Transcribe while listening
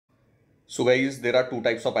So guys, there are two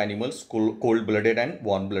types of animals, cold-blooded and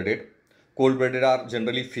warm-blooded. Cold-blooded are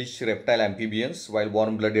generally fish, reptile, amphibians, while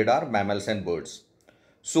warm-blooded are mammals and birds.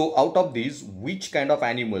 So out of these, which kind of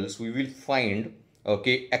animals we will find,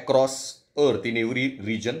 okay, across Earth in every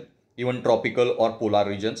region, even tropical or polar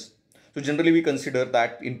regions? So generally we consider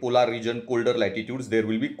that in polar region, colder latitudes, there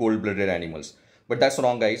will be cold-blooded animals. But that's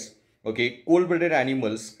wrong, guys. Okay, cold-blooded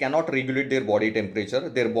animals cannot regulate their body temperature.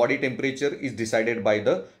 Their body temperature is decided by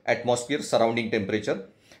the atmosphere surrounding temperature.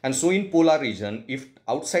 And so in polar region, if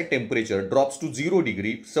outside temperature drops to 0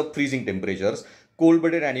 degree sub-freezing temperatures,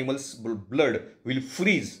 cold-blooded animals' blood will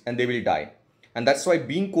freeze and they will die. And that's why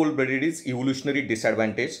being cold-blooded is evolutionary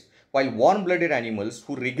disadvantage, while warm-blooded animals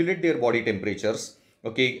who regulate their body temperatures,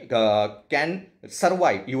 okay, can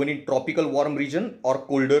survive even in tropical warm region or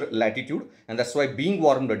colder latitude, and that's why being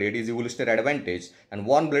warm-blooded is evolutionary advantage, and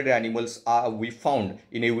warm-blooded animals are we found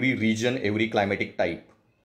in every region, every climatic type.